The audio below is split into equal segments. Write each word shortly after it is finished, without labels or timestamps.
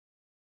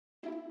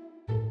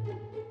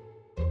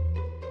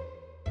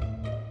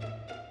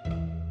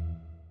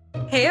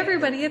Hey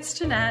everybody, it's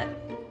Jeanette.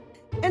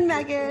 And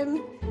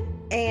Megan.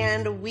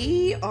 And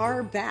we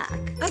are back.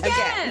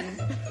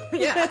 Again.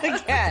 Yeah.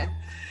 Again.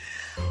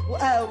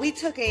 We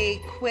took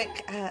a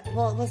quick,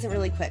 well, it wasn't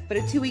really quick, but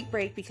a 2-week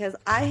break because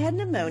I had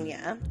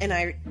pneumonia and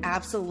I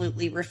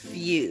absolutely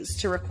refused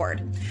to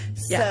record.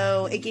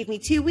 So it gave me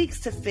 2 weeks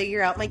to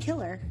figure out my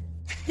killer.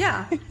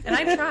 Yeah. And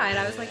I tried.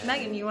 I was like,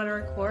 Megan, you want to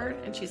record?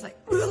 And she's like,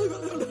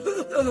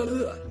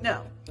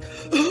 no.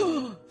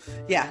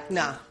 Yeah,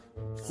 nah.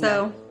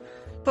 So,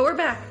 but we're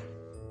back.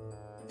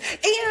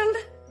 And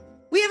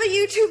we have a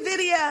YouTube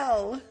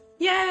video.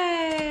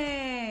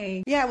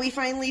 Yay! Yeah, we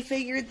finally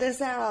figured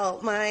this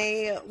out.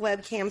 My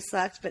webcam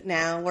sucked, but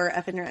now we're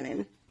up and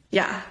running.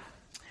 Yeah.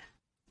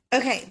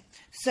 Okay,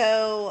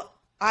 so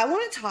I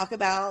want to talk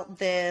about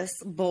this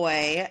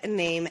boy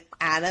named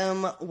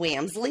Adam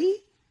Wamsley.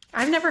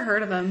 I've never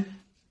heard of him.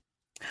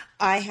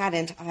 I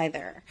hadn't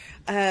either.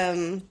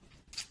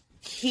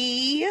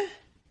 He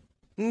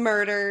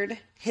murdered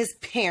his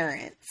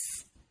parents.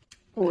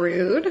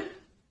 Rude.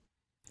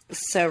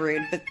 So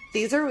rude. But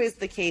these are always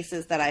the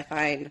cases that I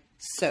find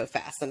so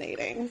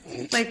fascinating.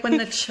 Like when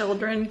the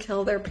children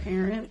kill their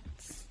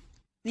parents.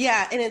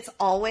 Yeah, and it's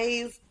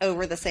always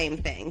over the same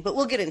thing. But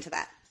we'll get into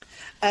that.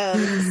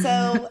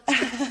 So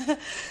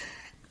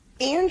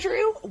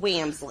Andrew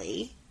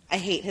Wamsley, I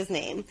hate his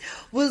name,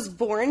 was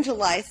born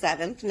July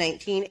 7th,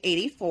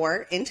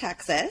 1984 in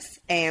Texas,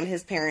 and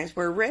his parents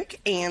were Rick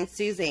and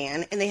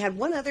Suzanne, and they had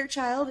one other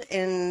child,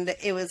 and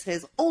it was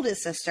his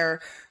oldest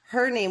sister.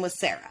 Her name was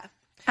Sarah.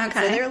 Okay.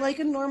 So they're like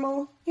a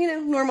normal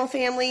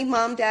family,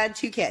 mom, dad,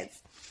 2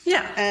 kids.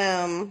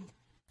 Yeah.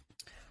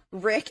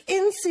 Rick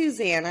and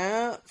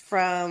Susanna,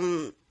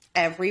 from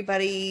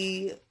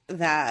everybody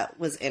that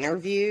was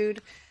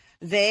interviewed,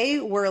 they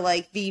were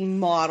like the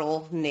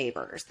model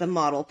neighbors, the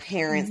model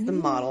parents, the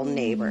model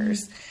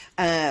neighbors.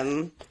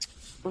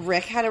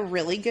 Rick had a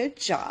really good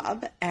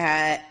job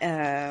at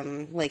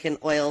like an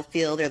oil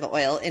field or the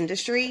oil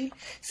industry.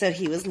 So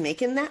he was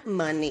making that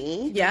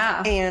money.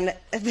 Yeah. And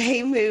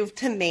they moved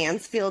to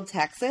Mansfield,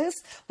 Texas,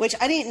 which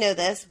I didn't know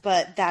this,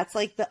 but that's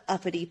like the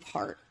uppity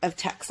part of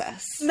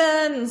Texas.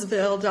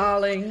 Mansville,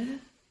 darling.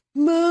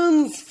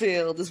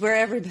 Mansfield is where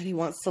everybody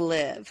wants to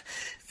live.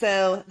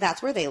 So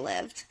that's where they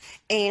lived.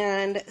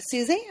 And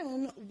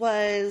Suzanne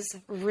was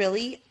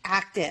really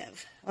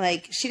active.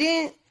 Like she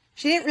didn't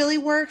really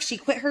work. She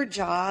quit her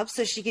job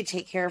so she could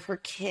take care of her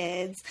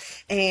kids.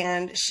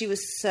 And she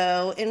was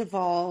so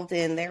involved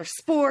in their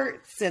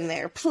sports and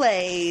their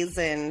plays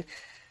and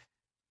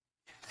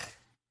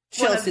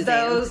One of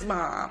those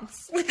moms.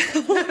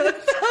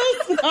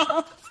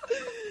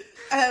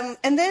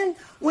 And then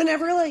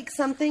whenever like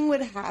something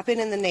would happen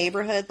in the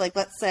neighborhood, like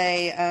let's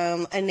say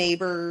a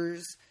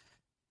neighbor's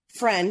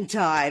friend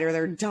died or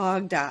their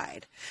dog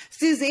died,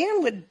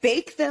 Suzanne would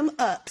bake them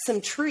up some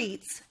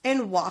treats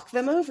and walk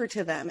them over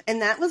to them.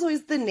 And that was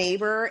always the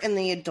neighbor and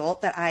the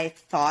adult that I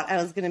thought I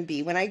was going to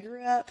be when I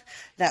grew up.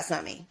 That's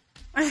not me.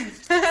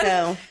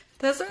 So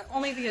Those are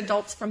only the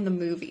adults from the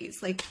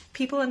movies. Like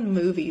people in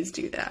movies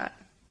do that.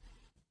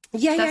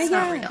 That's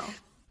not real.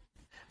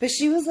 But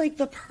she was like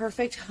the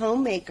perfect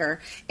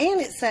homemaker.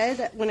 And it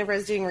said, whenever I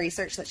was doing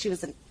research, that she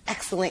was an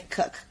excellent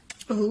cook.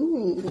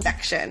 Ooh.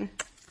 Perfection.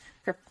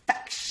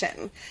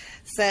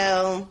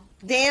 So,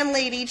 damn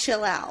lady,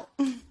 chill out.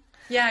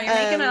 Yeah, you're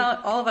making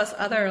all of us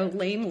other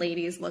lame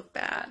ladies look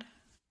bad.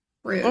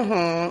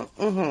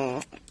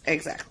 Rude.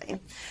 Exactly.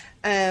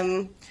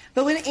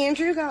 But when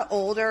Andrew got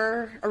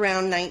older,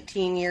 around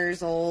 19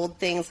 years old,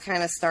 things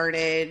kind of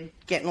started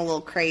getting a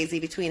little crazy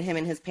between him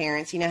and his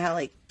parents. You know how,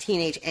 like,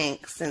 teenage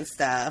angst and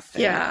stuff.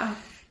 And Yeah.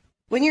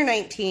 when you're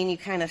 19, you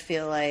kind of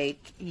feel like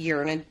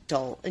you're an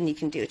adult and you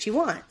can do what you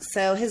want.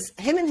 So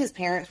him and his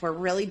parents were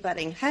really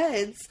butting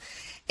heads.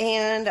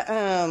 And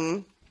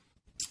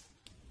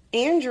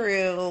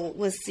Andrew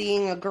was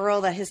seeing a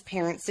girl that his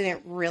parents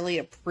didn't really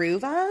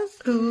approve of.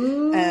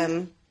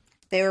 Ooh.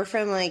 They were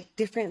from, like,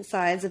 different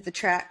sides of the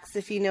tracks,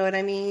 if you know what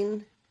I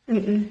mean.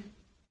 Mm-mm.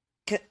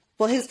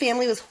 Well, his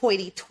family was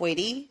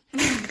hoity-toity.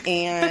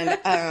 And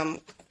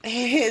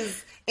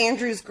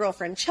Andrew's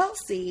girlfriend,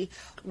 Chelsea,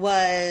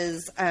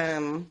 was,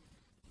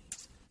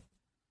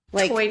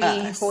 like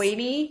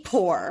Hoity?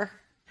 Poor.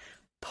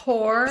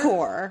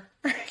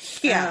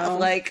 Yeah, Oh.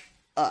 like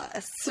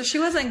us. So she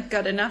wasn't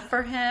good enough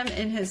for him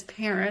in his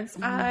parents'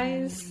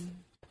 eyes?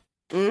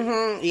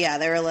 Yeah,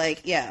 they were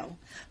like, yo,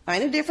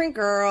 find a different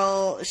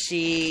girl.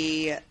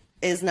 She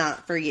is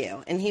not for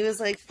you. And he was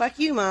like, fuck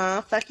you,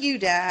 Ma. Fuck you,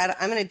 Dad.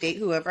 I'm going to date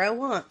whoever I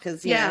want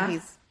because, you know,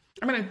 he's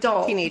I'm an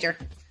adult. teenager.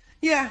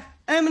 Yeah,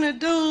 I'm an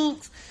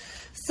adult.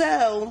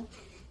 So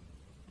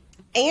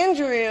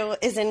Andrew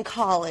is in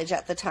college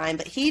at the time,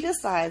 but he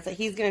decides that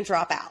he's going to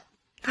drop out.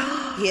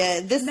 No.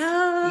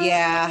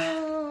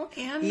 Yeah.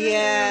 Andrew.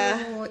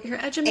 Yeah. Your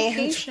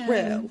education.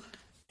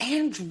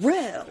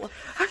 Andrew.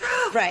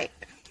 Right.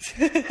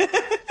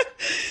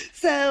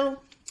 So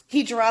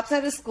he drops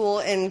out of school,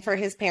 and for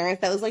his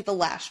parents, that was like the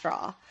last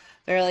straw.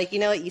 They're like, you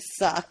know what, you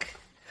suck.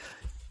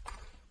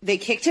 They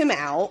kicked him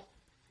out.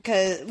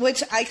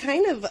 which I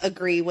kind of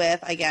agree with,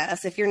 I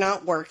guess. If you're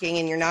not working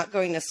and you're not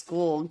going to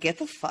school, get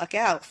the fuck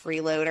out,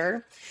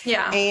 freeloader.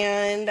 Yeah.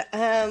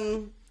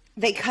 And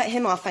they cut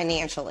him off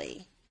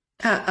financially.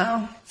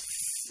 Uh-oh.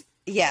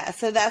 Yeah,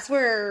 so that's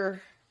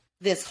where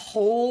this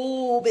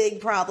whole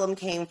big problem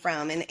came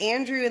from. And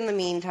Andrew, in the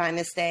meantime,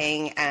 is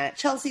staying at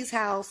Chelsea's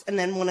house and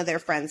then one of their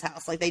friends'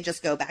 house. Like, they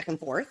just go back and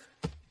forth.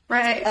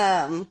 Right.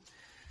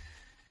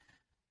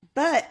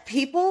 But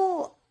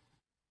people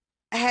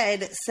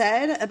had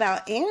said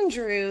about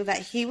Andrew that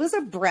he was a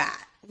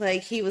brat.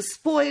 Like, he was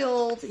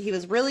spoiled, he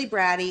was really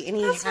bratty, and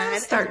he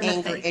had an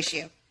anger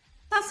issue.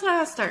 That's what I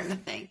was starting to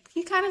think.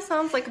 He kind of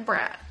sounds like a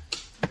brat.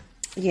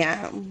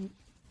 Yeah.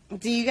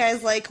 Do you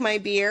guys like my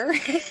beer?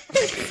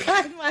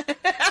 inside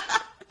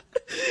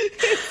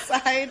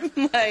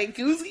my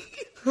koozie?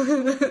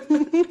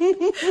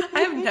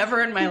 I've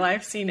never in my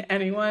life seen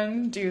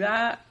anyone do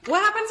that.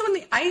 What happens when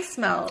the ice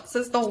melts?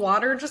 Is the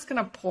water just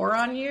going to pour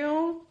on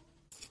you?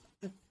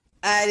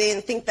 I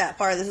didn't think that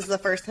far. This is the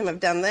first time I've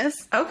done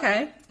this.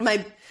 Okay.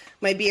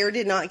 My beer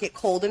did not get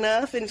cold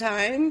enough in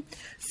time,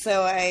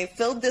 so I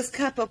filled this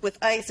cup up with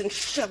ice and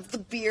shoved the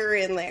beer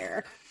in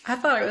there. I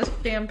thought it was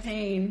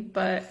champagne,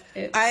 but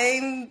it's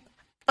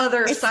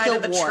it's side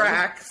of the warm.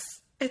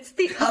 tracks. It's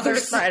the other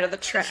side of the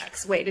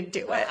tracks way to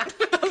do it.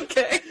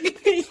 Okay.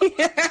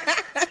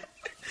 Yeah.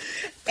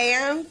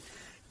 And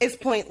it's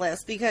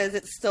pointless because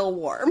it's still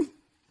warm.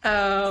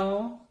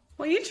 Oh.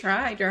 Well, you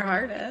tried your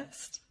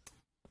hardest.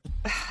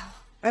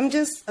 I'm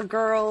just a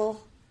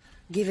girl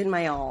giving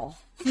my all.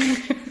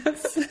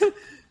 So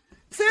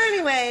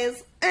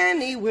anyways,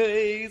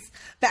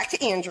 back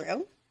to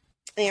Andrew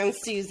and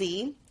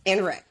Susie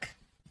and Rick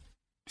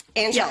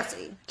and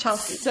Chelsea. Yeah,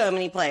 Chelsea. So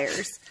many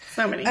players.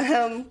 So many.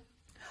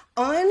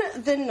 On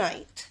the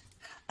night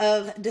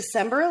of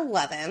December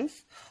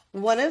 11th,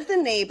 one of the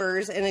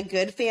neighbors and a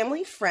good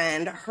family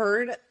friend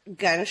heard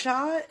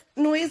gunshot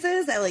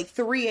noises at like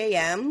 3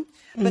 a.m.,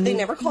 but they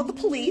never called the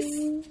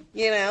police,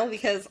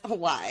 because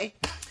why?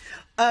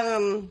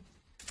 And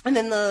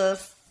then the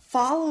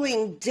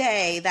following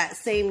day, that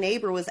same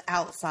neighbor was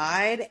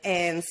outside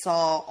and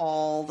saw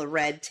all the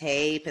red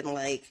tape and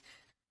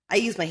I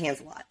use my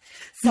hands a lot.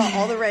 Saw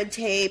all the red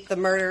tape, the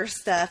murder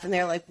stuff, and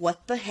they're like,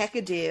 what the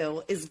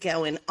heckadoo is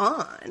going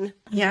on?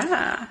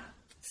 Yeah.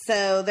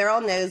 So they're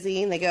all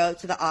nosy, and they go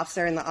to the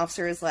officer, and the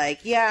officer is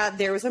like, yeah,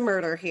 there was a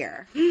murder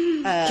here.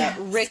 Yes.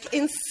 Rick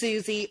and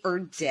Susie are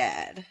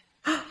dead.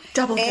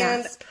 Double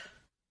gasp.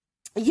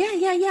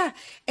 Yeah.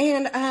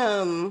 And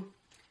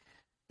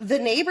the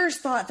neighbors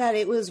thought that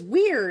it was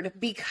weird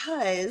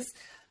because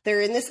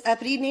they're in this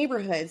uppity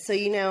neighborhood. So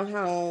you know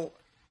how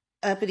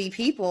uppity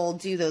people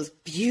do those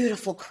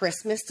beautiful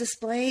Christmas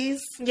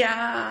displays?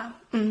 Yeah.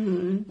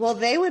 Mm-hmm. Well,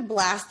 they would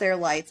blast their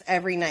lights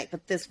every night,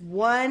 but this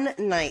one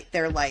night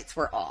their lights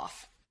were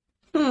off.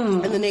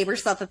 And the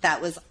neighbors thought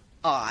that was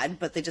odd,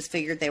 but they just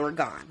figured they were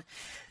gone.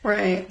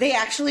 Right. They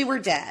actually were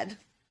dead.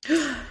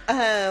 So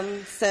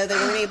they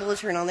weren't able to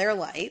turn on their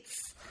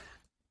lights.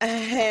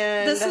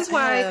 And this is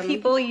why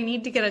you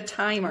need to get a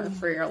timer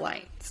for your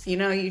lights. You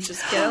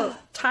just get a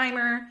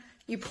timer,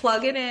 you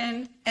plug it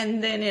in,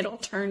 and then it'll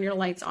turn your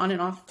lights on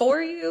and off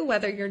for you,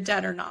 whether you're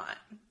dead or not.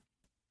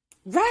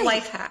 Right.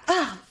 Life hack.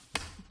 Oh,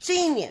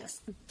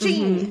 genius.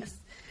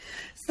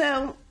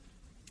 So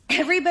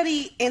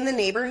everybody in the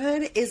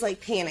neighborhood is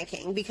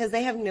panicking because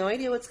they have no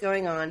idea what's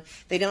going on.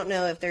 They don't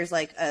know if there's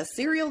a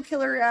serial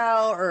killer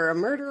out or a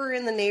murderer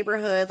in the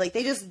neighborhood.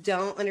 They just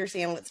don't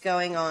understand what's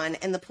going on.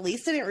 And the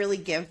police didn't really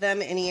give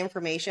them any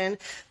information.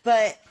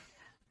 But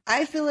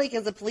I feel like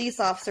as a police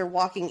officer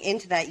walking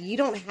into that, you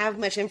don't have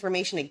much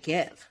information to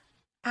give.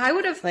 I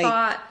would have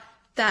thought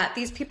that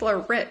these people are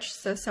rich,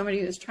 so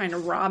somebody was trying to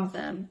rob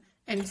them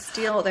and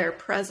steal their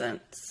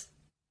presents.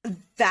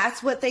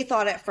 That's what they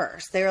thought at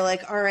first. They were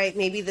like, all right,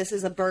 maybe this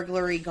is a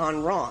burglary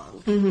gone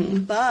wrong.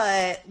 Mm-hmm.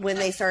 But when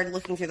they started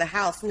looking through the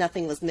house,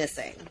 nothing was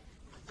missing.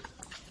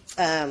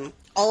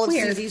 All of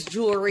Susie's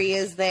jewelry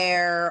is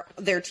there.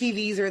 Their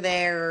TVs are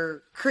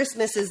there.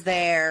 Christmas is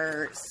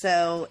there.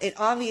 So it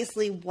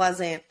obviously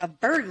wasn't a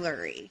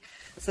burglary.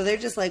 So they're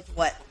just like,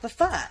 what the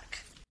fuck?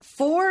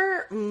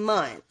 4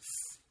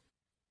 months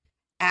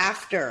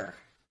after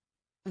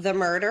the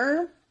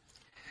murder,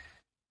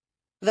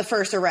 the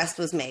first arrest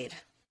was made.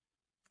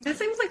 That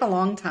seems like a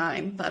long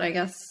time, but I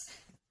guess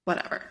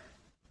whatever.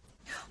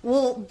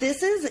 Well,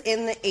 this is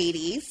in the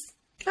 80s.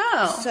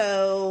 Oh.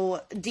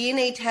 So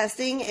DNA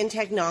testing and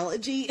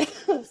technology,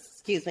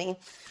 excuse me.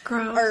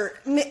 Gross. Or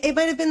it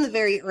might have been the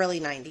very early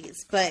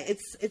 90s, but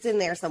it's in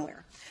there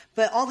somewhere.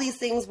 But all these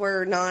things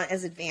were not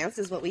as advanced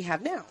as what we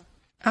have now.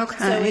 Okay.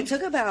 So it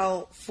took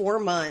about 4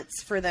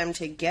 months for them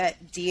to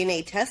get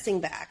DNA testing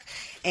back.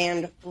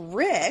 And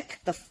Rick,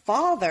 the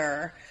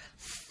father,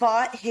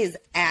 fought his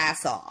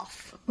ass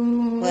off.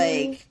 Ooh.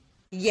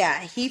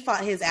 He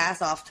fought his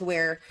ass off to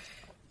where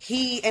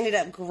he ended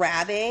up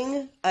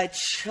grabbing a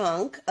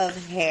chunk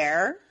of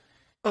hair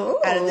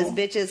out of this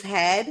bitch's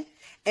head,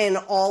 and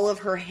all of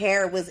her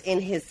hair was in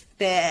his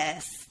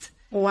fist.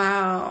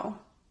 Wow.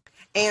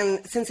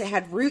 And since it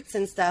had roots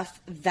and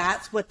stuff,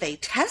 that's what they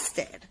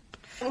tested.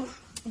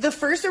 The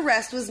first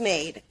arrest was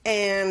made,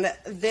 and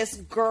this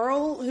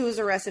girl who was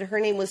arrested, her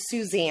name was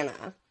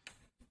Susanna.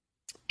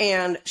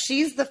 And this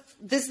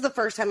is the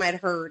first time I'd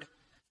heard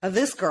of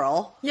this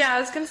girl. Yeah, I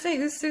was going to say,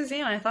 who's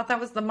Susanna? I thought that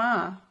was the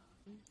ma.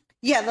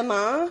 Yeah, the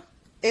ma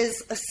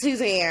is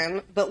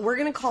Suzanne, but we're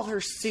going to call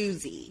her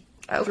Susie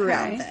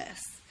throughout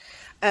this.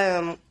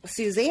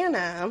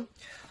 Susanna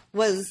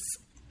was,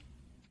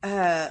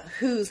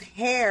 whose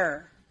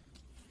hair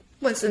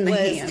was in the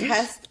hand.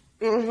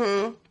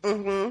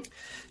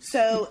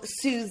 So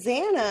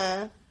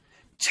Susanna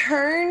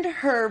turned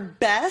her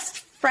best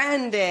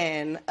friend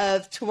in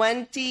of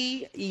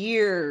 20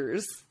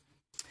 years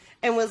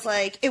and was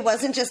like, it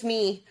wasn't just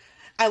me.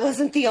 I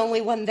wasn't the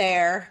only one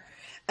there.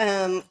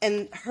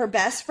 And her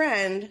best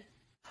friend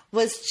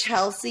was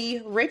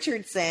Chelsea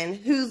Richardson,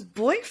 whose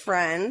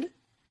boyfriend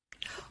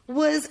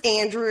was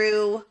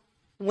Andrew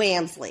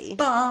Wamsley.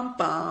 Bum,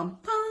 bum,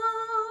 bum.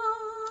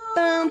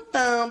 Bum,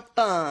 bum,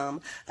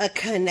 bum. A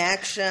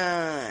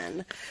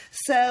connection.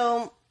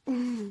 So,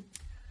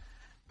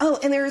 oh,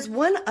 and there was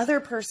one other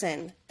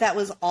person that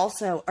was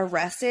also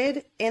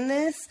arrested in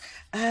this.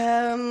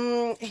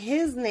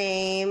 His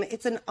name,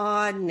 it's an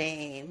odd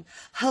name.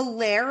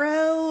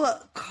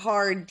 Hilaro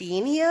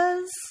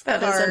Cardenas.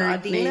 That is an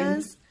odd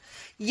name.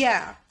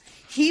 Yeah.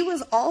 He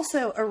was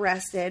also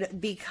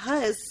arrested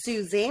because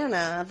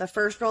Susanna, the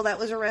first girl that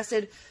was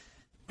arrested,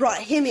 brought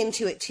him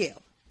into it too.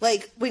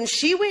 Like, when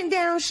she went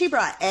down, she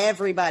brought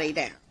everybody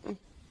down.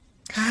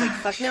 She's like,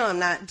 fuck no, I'm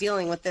not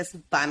dealing with this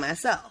by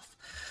myself.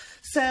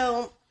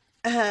 So,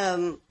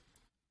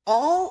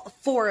 all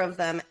four of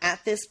them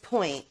at this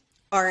point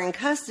are in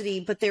custody,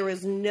 but there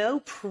was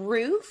no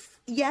proof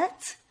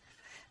yet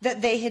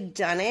that they had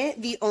done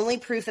it. The only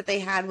proof that they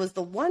had was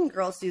the one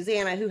girl,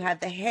 Susanna, who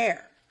had the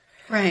hair.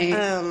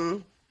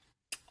 Right.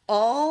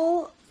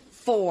 All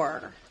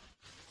four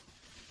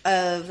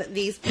of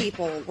these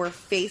people were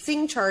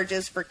facing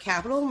charges for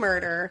capital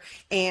murder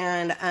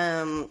and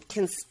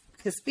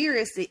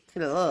conspiracy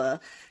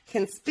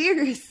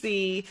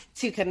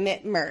to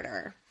commit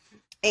murder.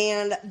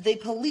 And the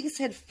police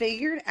had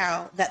figured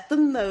out that the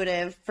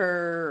motive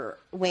for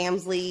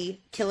Wamsley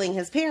killing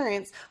his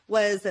parents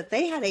was that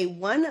they had a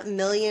 $1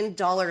 million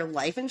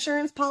life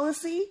insurance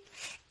policy,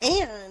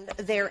 and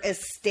their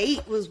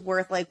estate was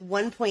worth like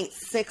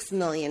 $1.6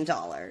 million.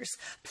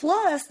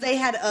 Plus, they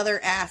had other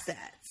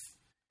assets.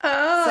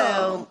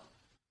 Oh.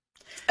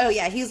 So,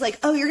 yeah, he's like,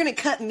 oh, you're going to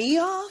cut me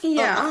off?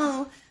 Yeah.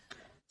 Uh-uh.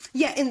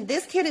 Yeah, and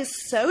this kid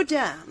is so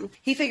dumb.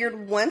 He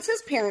figured once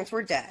his parents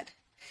were dead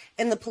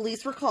and the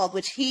police were called,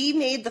 which he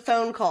made the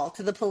phone call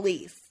to the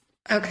police.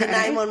 Okay. The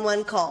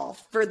 911 call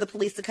for the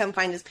police to come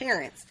find his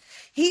parents.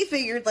 He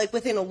figured like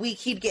within a week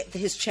he'd get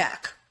his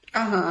check.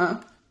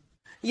 Uh-huh.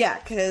 Yeah,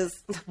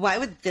 because why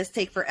would this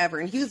take forever?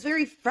 And he was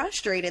very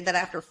frustrated that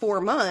after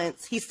 4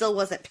 months, he still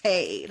wasn't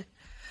paid.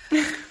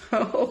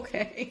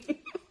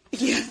 Okay.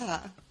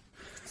 Yeah.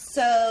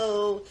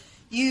 So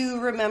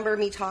you remember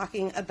me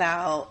talking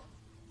about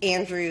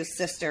Andrew's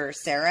sister,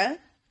 Sarah?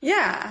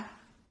 Yeah.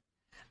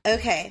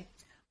 Okay.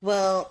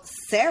 Well,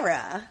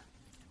 Sarah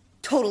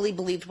totally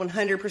believed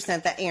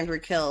 100% that Andrew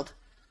killed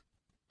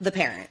the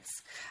parents.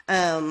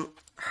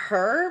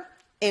 Her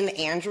and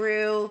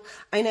Andrew,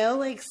 I know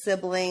like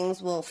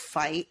siblings will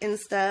fight and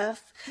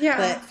stuff. Yeah.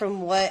 But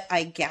from what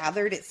I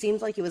gathered, it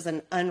seems like it was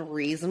an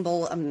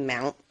unreasonable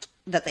amount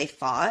that they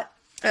fought.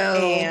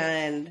 Oh.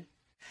 And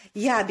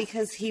yeah,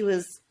 because he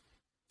was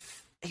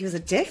a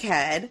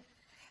dickhead.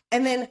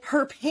 And then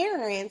her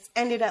parents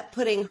ended up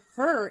putting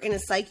her in a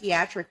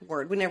psychiatric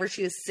ward whenever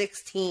she was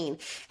 16.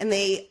 And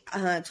they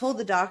told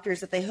the doctors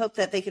that they hoped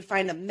that they could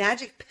find a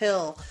magic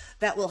pill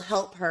that will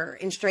help her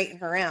and straighten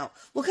her out.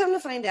 Well, come to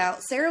find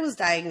out, Sarah was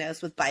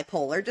diagnosed with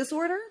bipolar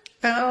disorder.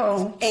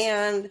 Oh.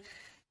 And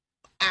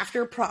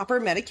after proper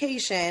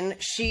medication,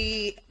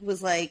 she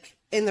was like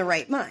in the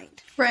right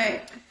mind.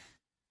 Right.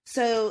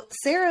 So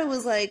Sarah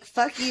was like,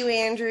 fuck you,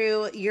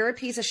 Andrew. You're a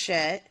piece of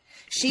shit.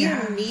 She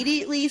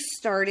immediately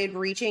started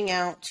reaching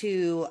out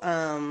to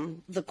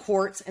the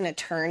courts and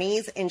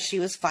attorneys, and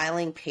she was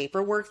filing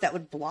paperwork that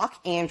would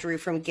block Andrew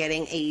from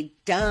getting a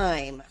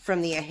dime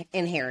from the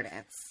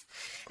inheritance.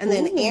 And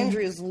then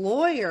Andrew's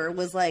lawyer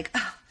was like,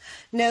 oh,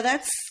 no,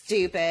 that's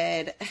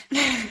stupid.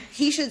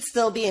 He should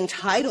still be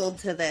entitled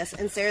to this.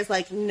 And Sarah's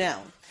like, no.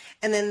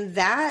 And then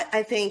that,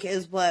 I think,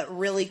 is what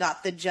really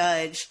got the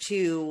judge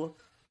to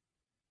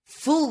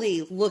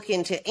fully look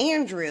into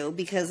Andrew,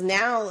 because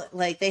now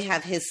like they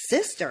have his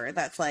sister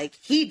that's like,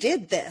 he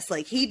did this,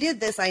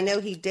 I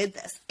know he did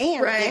this.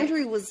 And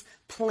Andrew was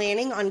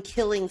planning on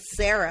killing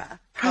Sarah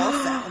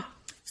also.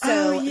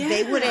 So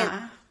they wouldn't,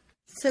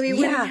 so he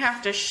wouldn't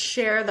have to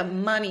share the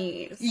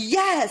monies.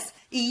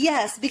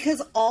 Yes, because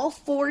all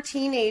 4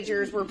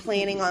 teenagers were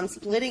planning on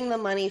splitting the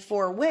money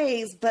 4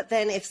 ways, but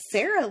then if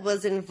Sarah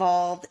was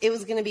involved, it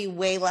was going to be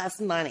way less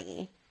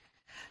money.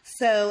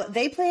 So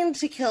they planned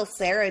to kill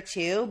Sarah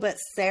too, but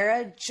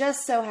Sarah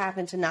just so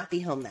happened to not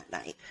be home that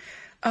night.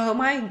 Oh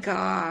my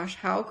gosh,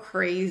 how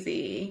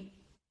crazy.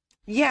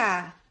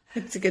 Yeah.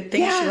 It's a good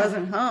thing she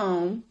wasn't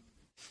home.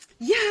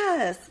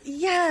 Yes,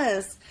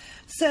 yes.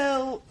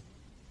 So,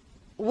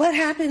 what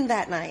happened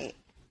that night?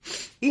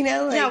 You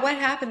know, like, what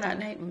happened that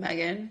night,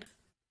 Megan?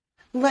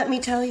 Let me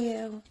tell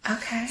you.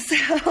 Okay.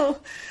 So,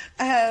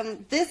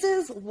 this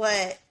is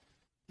what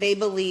they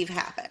believe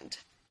happened.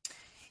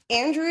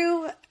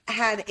 Andrew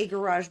had a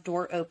garage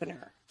door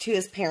opener to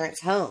his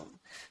parents' home.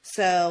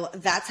 So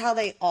that's how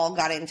they all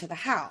got into the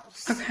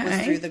house,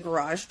 was through the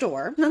garage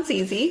door. That's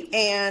easy.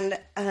 And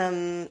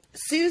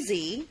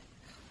Susie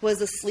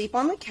was asleep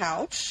on the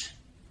couch,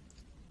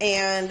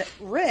 and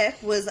Rick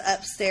was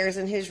upstairs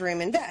in his room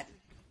in bed.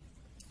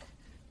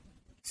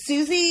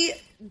 Susie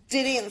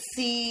didn't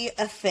see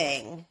a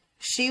thing.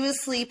 She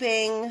was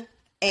sleeping,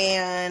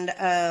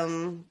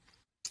 and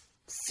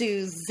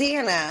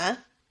Susanna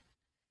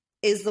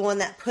is the one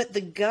that put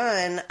the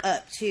gun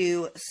up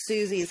to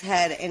Susie's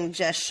head and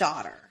just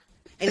shot her.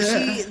 And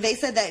they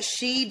said that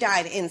she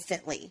died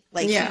instantly.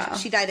 Like,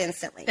 she died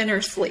instantly. In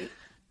her sleep.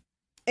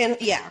 And,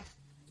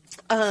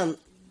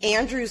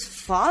 Andrew's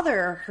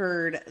father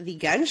heard the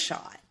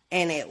gunshot,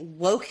 and it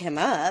woke him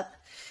up.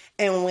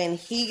 And when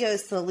he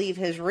goes to leave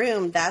his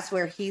room, that's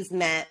where he's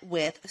met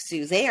with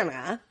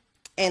Susanna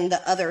and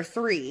the other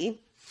three.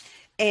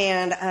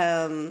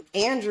 And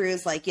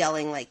Andrew's like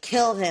yelling, like,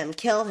 kill him,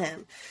 kill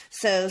him.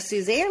 So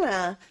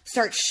Susanna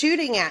starts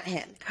shooting at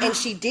him. And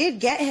she did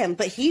get him,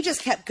 but he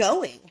just kept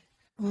going.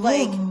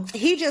 Like,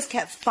 he just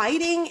kept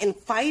fighting and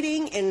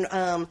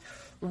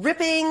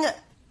ripping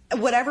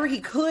whatever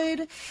he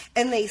could.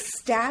 And they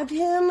stabbed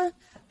him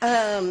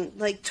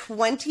like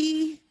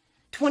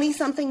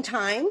 20-something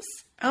times.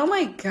 Oh,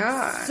 my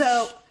God.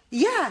 So...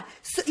 yeah.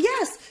 So,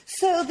 yes.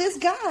 So this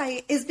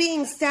guy is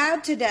being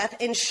stabbed to death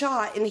and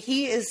shot, and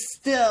he is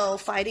still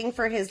fighting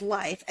for his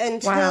life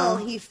until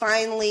he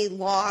finally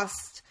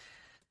lost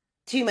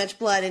too much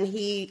blood and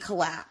he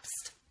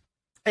collapsed.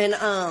 And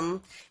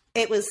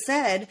it was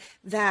said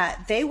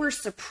that they were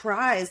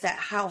surprised at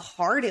how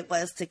hard it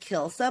was to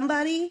kill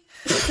somebody.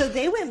 So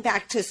they went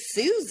back to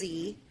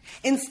Susie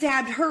and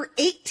stabbed her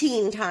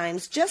 18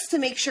 times just to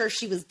make sure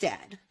she was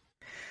dead.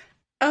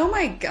 Oh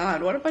my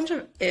God, what a bunch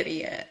of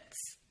idiots.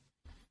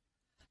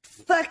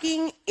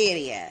 Fucking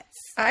idiots.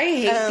 I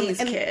hate these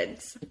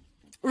kids.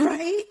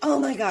 Right? Oh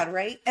my God,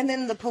 right? And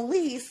then the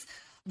police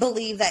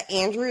believe that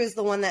Andrew is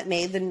the one that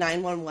made the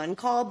 911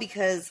 call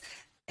because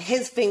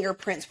his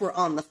fingerprints were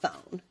on the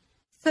phone.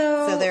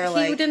 So they're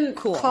like, he didn't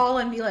cool. call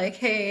and be like,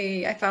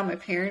 hey, I found my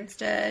parents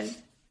dead.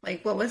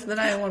 Like, what was the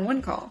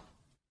 911 call?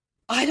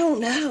 I don't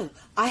know.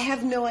 I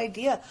have no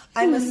idea.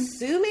 I'm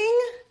assuming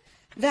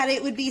that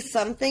it would be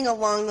something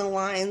along the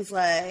lines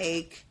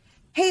like,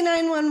 hey,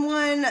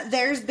 911,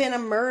 there's been a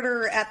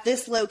murder at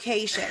this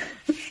location.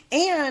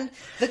 And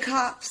the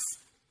cops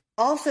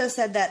also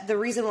said that the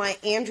reason why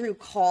Andrew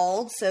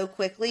called so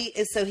quickly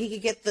is so he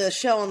could get the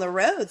show on the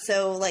road.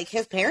 So, like,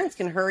 his parents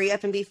can hurry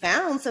up and be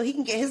found so he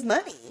can get his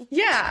money.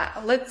 Yeah,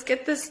 let's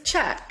get this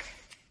check.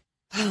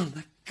 Oh,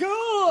 my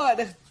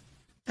God.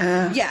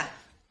 Yeah.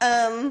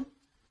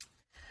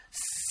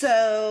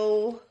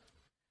 So,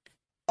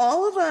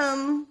 all of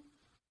them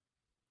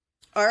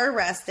are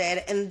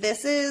arrested, and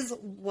this is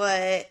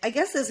what, I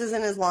guess this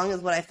isn't as long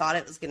as what I thought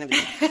it was going to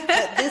be,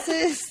 but this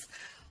is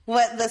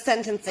what the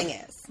sentencing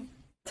is.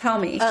 Tell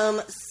me.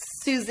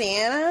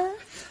 Susanna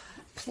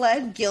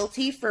pled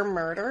guilty for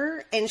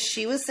murder, and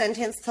she was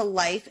sentenced to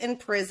life in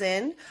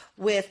prison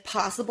with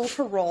possible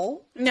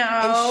parole. No.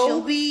 And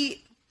she'll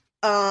be,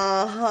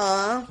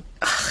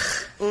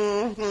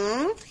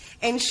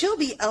 and she'll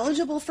be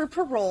eligible for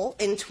parole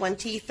in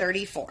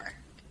 2034.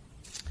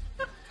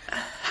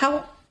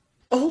 How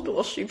old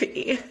will she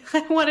be?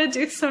 I want to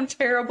do some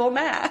terrible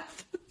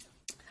math.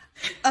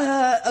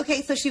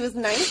 Okay, so she was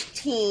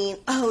 19.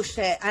 Oh,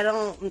 shit.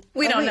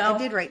 We don't know. I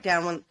did write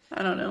down one.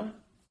 I don't know.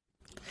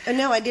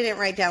 No, I didn't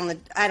write down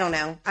I don't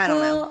know. I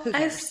don't know. Who I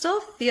cares?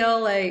 still feel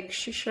like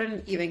she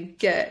shouldn't even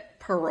get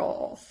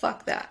parole.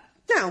 Fuck that.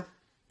 No,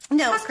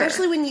 Fuck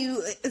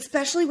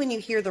especially when you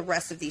hear the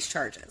rest of these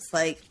charges.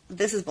 Like,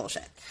 this is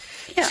bullshit.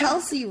 Yeah.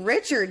 Chelsea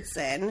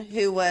Richardson,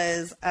 who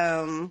was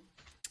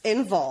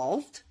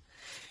involved,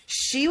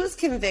 she was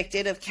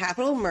convicted of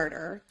capital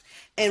murder.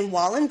 And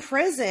while in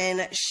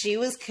prison, she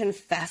was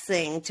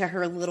confessing to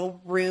her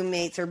little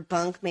roommates or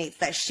bunkmates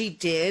that she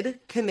did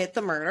commit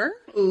the murder.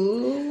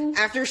 Ooh.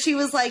 After she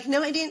was like,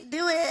 no, I didn't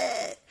do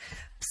it.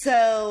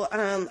 So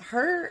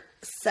her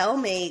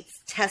cellmates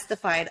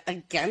testified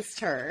against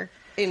her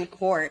in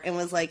court and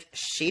was like,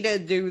 she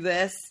did do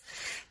this.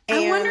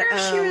 And, I wonder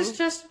if she was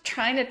just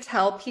trying to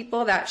tell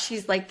people that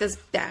she's like this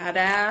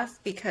badass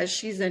because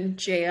she's in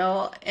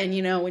jail. And,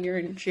 you know, when you're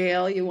in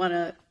jail, you want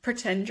to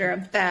pretend you're a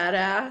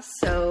badass.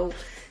 So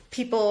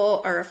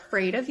people are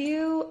afraid of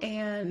you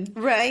and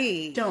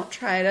don't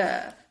try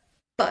to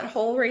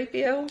butthole rape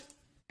you.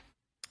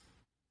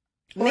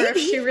 Or if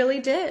she really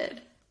did.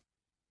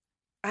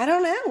 I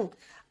don't know.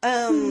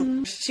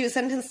 She was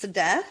sentenced to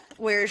death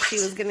where she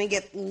was going to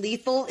get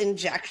lethal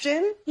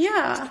injection.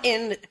 Yeah.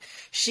 And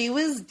she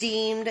was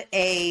deemed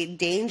a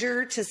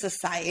danger to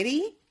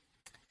society.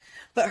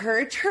 But her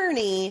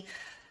attorney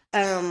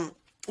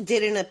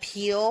did an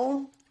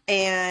appeal,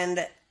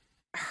 and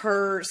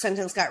her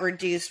sentence got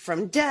reduced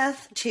from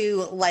death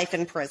to life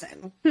in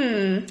prison.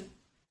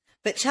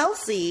 But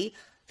Chelsea,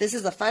 this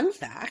is a fun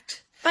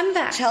fact. Fun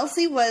fact.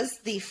 Chelsea was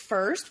the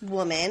first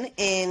woman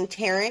in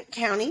Tarrant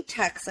County,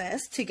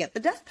 Texas, to get the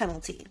death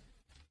penalty.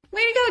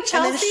 Way to go,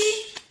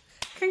 Chelsea.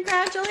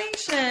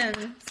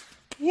 Congratulations.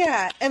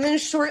 Yeah, and then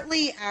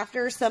shortly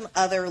after, some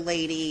other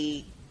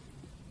lady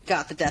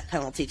got the death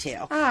penalty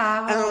too.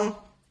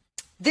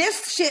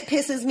 This shit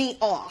pisses me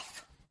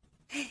off.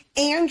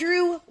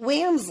 Andrew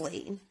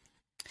Wamsley.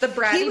 The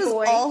bratty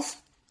boy.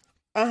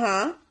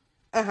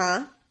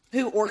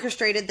 Who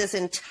orchestrated this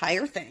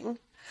entire thing.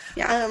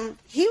 Yeah.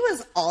 He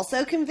was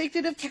also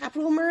convicted of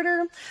capital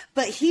murder,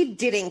 but he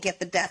didn't get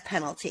the death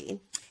penalty.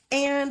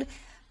 And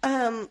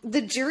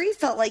the jury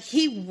felt like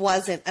he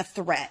wasn't a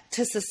threat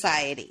to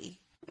society.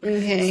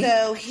 Okay.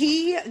 So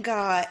he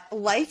got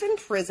life in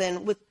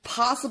prison with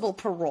possible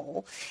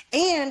parole.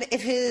 And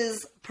if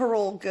his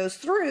parole goes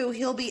through,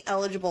 he'll be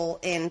eligible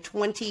in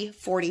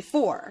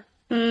 2044.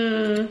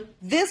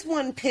 This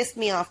one pissed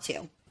me off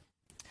too.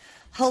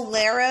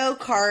 Hilaro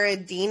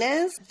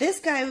Cardenas. This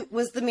guy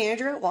was the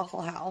manager at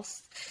Waffle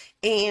House.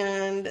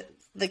 And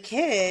the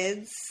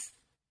kids,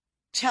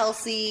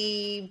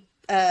 Chelsea,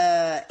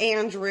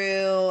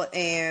 Andrew,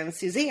 and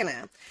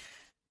Susanna,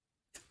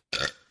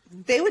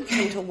 they would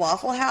come to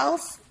Waffle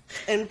House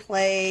and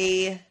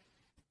play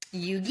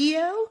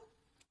Yu-Gi-Oh!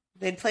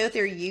 They'd play with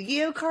their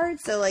Yu-Gi-Oh!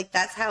 Cards. So, like,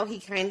 that's how he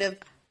kind of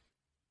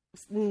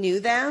knew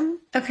them.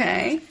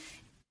 Okay.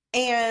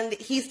 And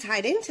he's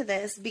tied into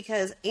this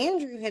because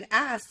Andrew had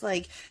asked,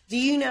 like, do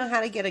you know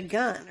how to get a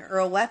gun or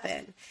a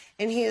weapon?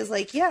 And he was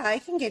like, yeah, I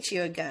can get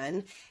you a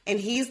gun.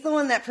 And he's the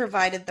one that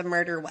provided the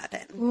murder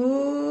weapon.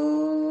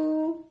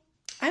 Ooh.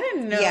 I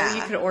didn't know Yeah.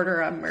 you could order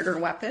a murder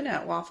weapon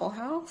at Waffle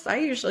House. I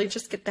usually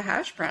just get the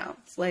hash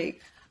browns. Like,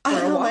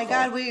 Oh my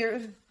God,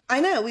 I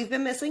know, we've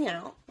been missing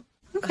out.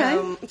 Okay.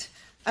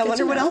 I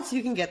wonder to what know. else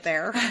you can get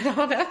there. I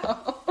don't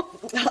know.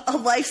 A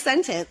life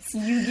sentence.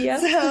 Yu-Gi-Oh!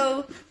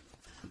 So,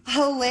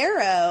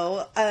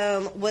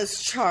 Hilaro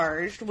was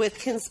charged with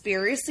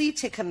conspiracy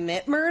to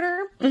commit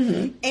murder,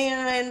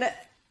 and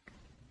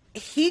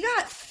he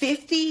got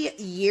 50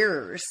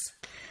 years.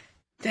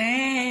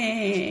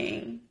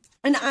 Dang.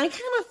 And I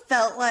kind of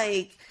felt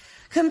like,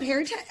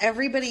 compared to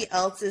everybody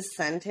else's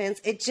sentence,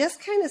 it just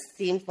kind of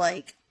seemed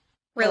like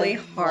Really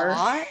a hard.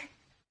 lot.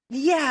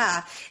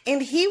 Yeah,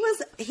 and he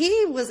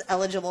was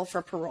eligible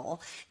for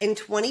parole in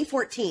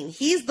 2014.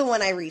 He's the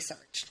one I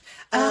researched.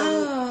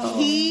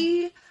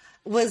 He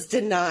was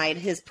denied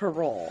his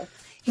parole.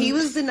 He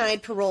was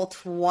denied parole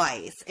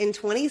twice, in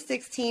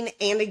 2016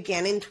 and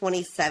again in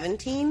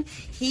 2017.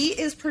 He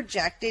is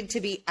projected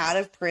to be out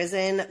of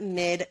prison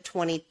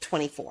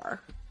mid-2024.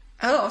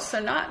 Oh, so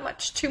not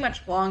too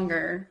much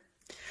longer.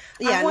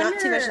 Yeah, not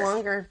too much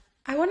longer.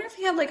 I wonder if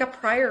he had like a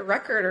prior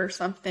record or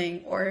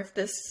something, or if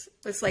this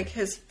was like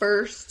his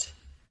first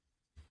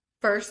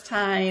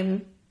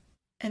time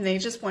and they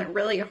just went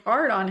really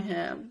hard on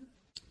him.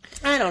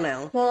 I don't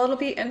know. Well, it'll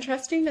be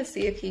interesting to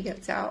see if he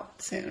gets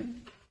out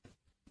soon.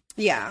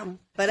 Yeah,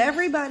 but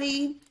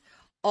everybody,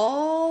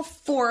 all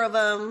four of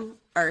them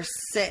are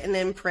sitting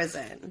in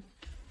prison.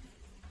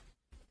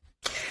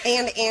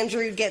 And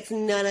Andrew gets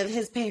none of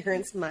his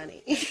parents'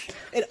 money.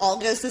 It all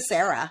goes to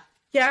Sarah.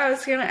 Yeah, I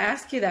was going to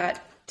ask you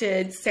that.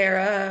 Did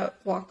Sarah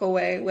walk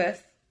away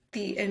with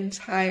the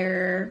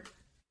entire,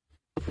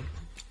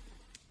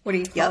 what do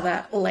you call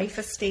that, life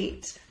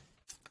estate?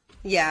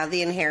 Yeah,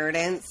 the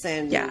inheritance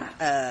and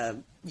yeah,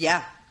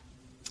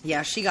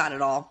 she got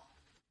it all.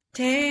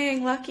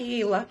 Dang,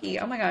 lucky.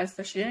 Oh my God,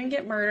 so she didn't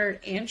get murdered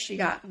and she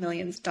got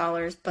millions of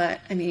dollars, but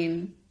I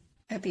mean,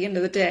 at the end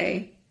of the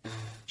day,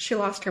 she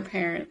lost her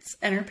parents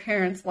and her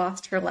parents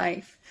lost her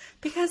life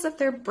because of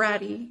their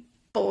bratty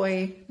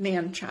boy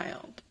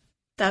man-child.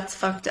 That's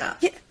fucked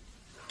up.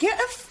 Get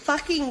a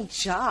fucking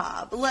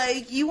job.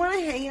 Like, you want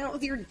to hang out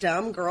with your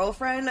dumb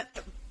girlfriend?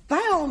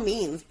 By all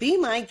means, be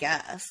my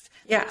guest.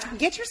 Yeah.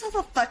 Get yourself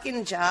a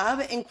fucking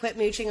job and quit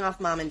mooching off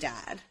mom and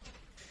dad.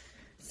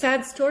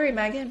 Sad story,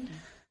 Megan.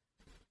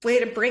 Way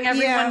to bring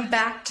everyone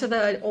back to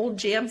the old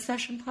jam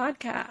session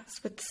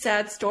podcast with the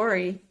sad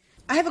story.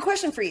 I have a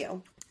question for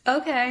you.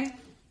 Okay.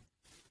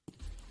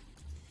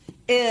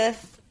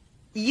 If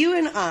you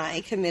and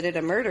I committed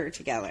a murder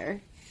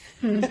together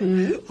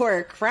or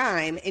a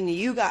crime and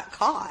you got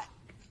caught,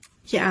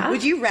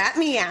 would you rat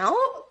me out?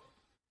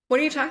 What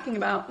are you talking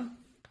about?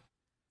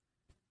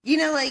 You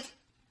know, like,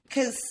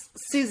 because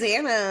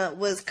Susanna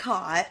was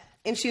caught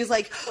and she was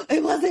like,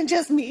 it wasn't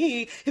just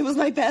me. It was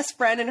my best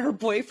friend and her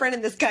boyfriend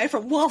and this guy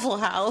from Waffle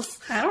House.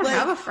 I don't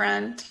have a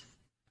friend.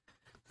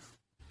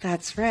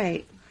 That's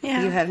right.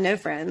 Yeah. You have no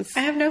friends.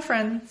 I have no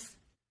friends.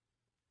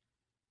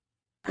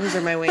 Those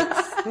are my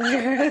weights.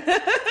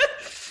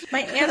 My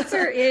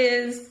answer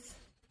is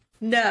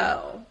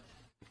no.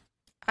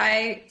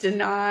 I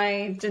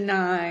deny.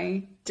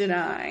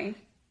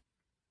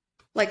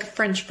 Like a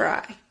French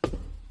fry.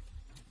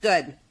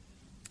 Good.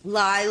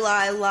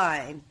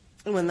 Lie.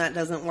 And when that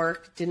doesn't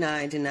work,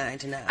 deny, deny,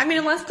 deny. I mean,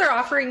 unless they're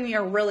offering me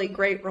a really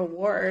great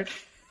reward.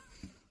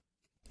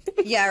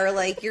 Yeah, or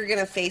like you're going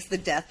to face the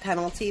death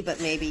penalty, but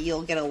maybe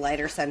you'll get a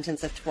lighter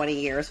sentence of 20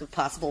 years with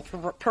possible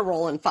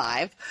parole in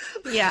 5.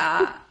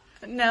 Yeah.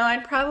 No,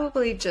 I'd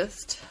probably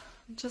just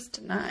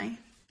deny.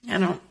 I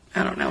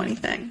don't know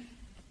anything.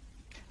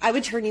 I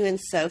would turn you in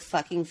so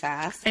fucking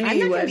fast. I knew I'm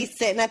you not going would. to be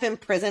sitting up in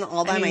prison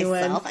all by knew you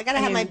myself. would. I got to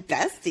I have my knew-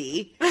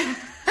 bestie.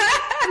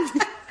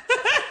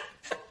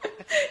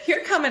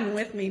 You're coming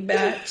with me,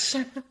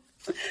 bitch.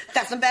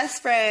 That's my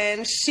best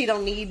friend. She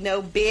don't need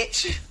no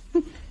bitch.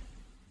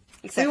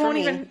 Except we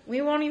for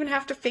me. won't even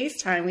have to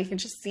FaceTime. We can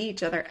just see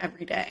each other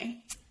every day.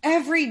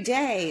 Every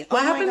day.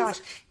 What oh happens- my gosh.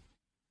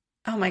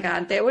 Oh my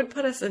God, they would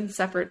put us in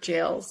separate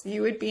jails.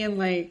 You would be in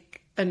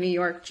like a New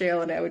York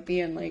jail and I would be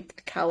in like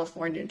a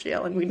California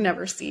jail and we'd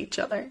never see each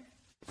other.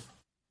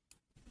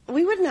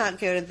 We would not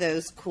go to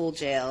those cool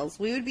jails.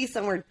 We would be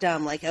somewhere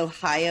dumb like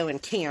Ohio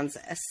and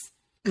Kansas.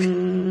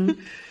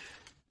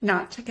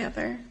 Not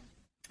together.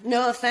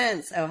 No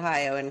offense,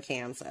 Ohio and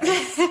Kansas.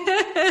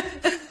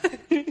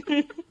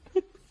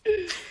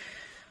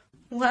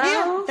 Well,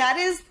 Yeah, that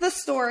is the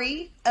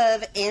story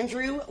of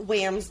Andrew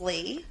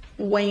Wamsley,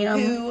 wham.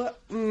 who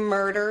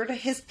murdered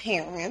his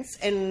parents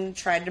and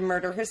tried to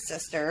murder his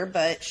sister,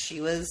 but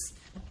she was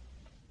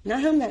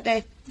not home that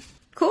day.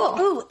 Cool.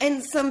 Oh,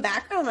 and some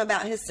background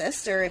about his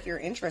sister, if you're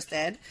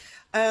interested.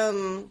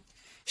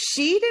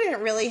 She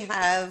didn't really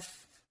have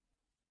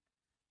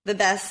the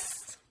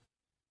best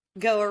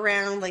go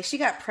around. Like, she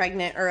got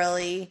pregnant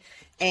early,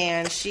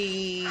 and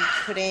she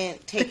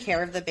couldn't take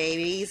care of the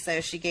baby, so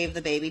she gave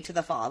the baby to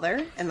the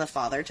father, and the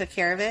father took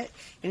care of it.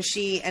 And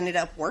she ended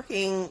up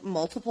working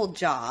multiple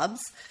jobs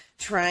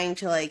trying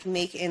to, like,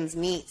 make ends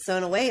meet. So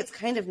in a way, it's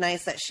kind of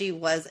nice that she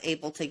was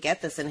able to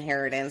get this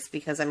inheritance,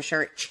 because I'm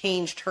sure it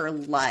changed her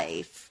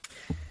life.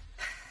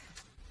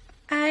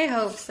 I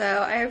hope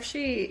so. I hope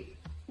she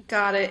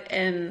got it.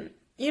 And,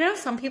 you know,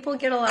 some people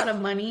get a lot of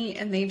money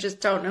and they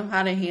just don't know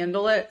how to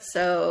handle it.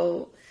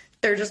 So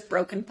they're just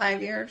broke in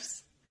 5 years.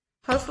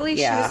 Hopefully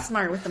she Yeah. was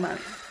smart with the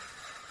money.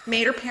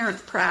 Made her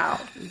parents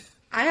proud.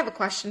 I have a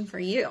question for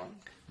you.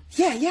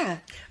 Yeah.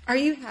 Are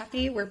you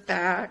happy we're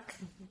back?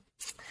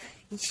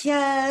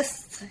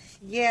 Yes.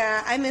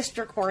 Yeah, I missed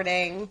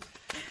recording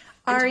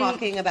and Are you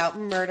talking about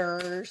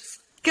murderers.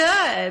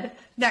 good?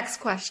 Next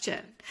question.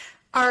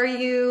 Are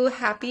you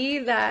happy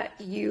that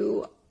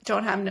you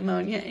don't have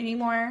pneumonia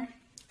anymore?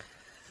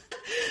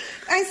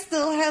 I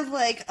still have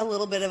like a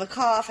little bit of a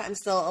cough. I'm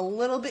still a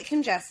little bit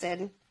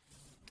congested,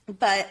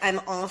 but I'm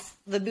off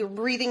the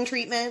breathing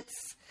treatments.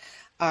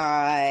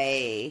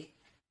 I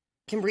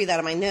can breathe out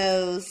of my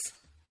nose.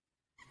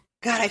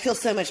 God, I feel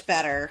so much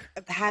better.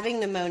 Having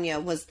pneumonia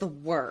was the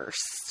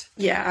worst.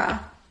 Yeah.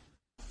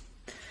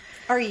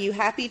 Are you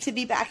happy to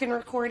be back in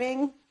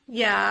recording?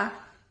 Yeah.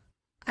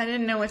 I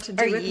didn't know what to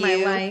do Are with my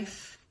you?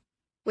 life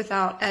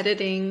without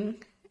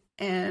editing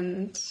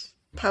and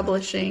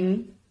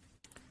publishing.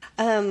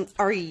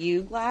 Are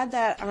you glad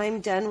that I'm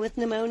done with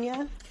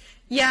pneumonia?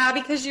 Yeah,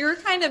 because you're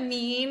kind of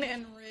mean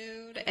and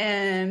rude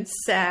and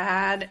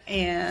sad,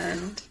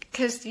 and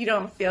because you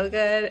don't feel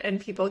good, and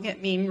people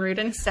get mean, rude,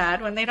 and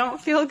sad when they don't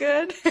feel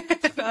good.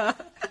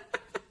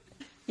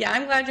 Yeah,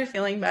 I'm glad you're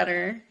feeling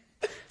better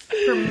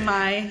for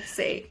my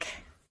sake,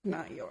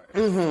 not yours.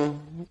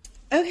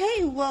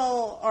 Okay,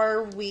 well,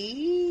 are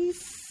we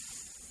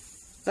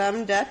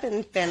summed up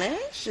and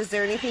finished? Is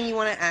there anything you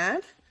want to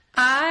add?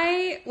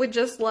 I would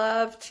just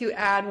love to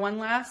add one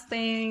last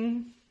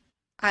thing.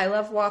 I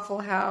love Waffle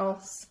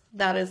House.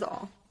 That is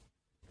all.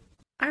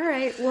 All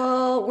right,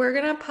 well, we're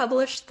going to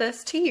publish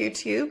this to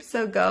YouTube,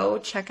 so go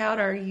check out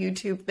our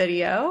YouTube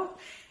video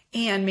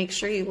and make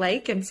sure you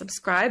like and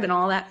subscribe and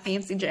all that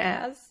fancy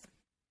jazz.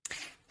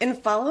 And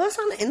follow us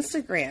on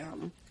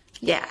Instagram.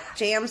 Yeah.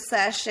 Jam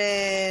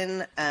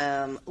Session,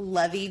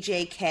 Lovey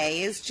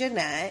JK is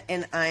Jeanette,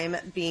 and I'm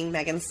being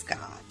Megan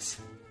Scott,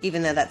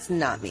 even though that's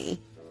not me.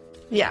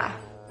 Yeah.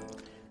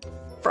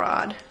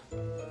 Fraud.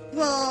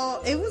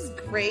 Well, it was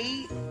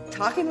great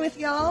talking with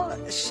y'all,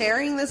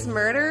 sharing this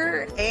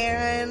murder,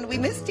 and we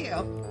missed you.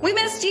 We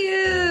missed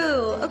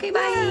you. Okay,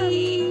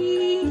 bye.